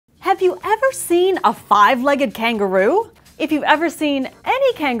Have you ever seen a five-legged kangaroo? If you've ever seen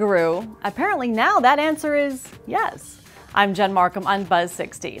any kangaroo, apparently now that answer is yes. I'm Jen Markham on Buzz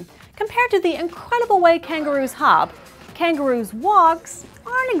 60. Compared to the incredible way kangaroos hop, kangaroos' walks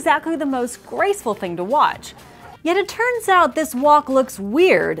aren't exactly the most graceful thing to watch. Yet it turns out this walk looks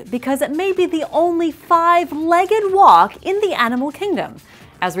weird because it may be the only five-legged walk in the animal kingdom.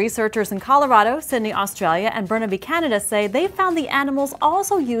 As researchers in Colorado, Sydney, Australia, and Burnaby, Canada say they found the animals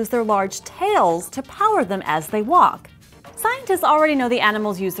also use their large tails to power them as they walk. Scientists already know the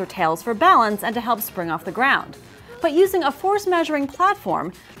animals use their tails for balance and to help spring off the ground. But using a force-measuring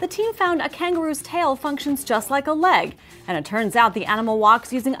platform, the team found a kangaroo's tail functions just like a leg, and it turns out the animal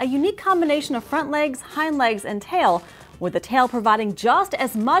walks using a unique combination of front legs, hind legs, and tail, with the tail providing just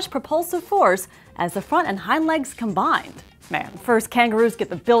as much propulsive force as the front and hind legs combined. Man, first kangaroos get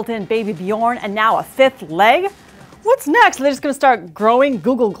the built-in baby Bjorn, and now a fifth leg? What's next? Are they just gonna start growing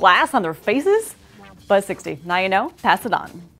Google Glass on their faces? Buzz 60, now you know, pass it on.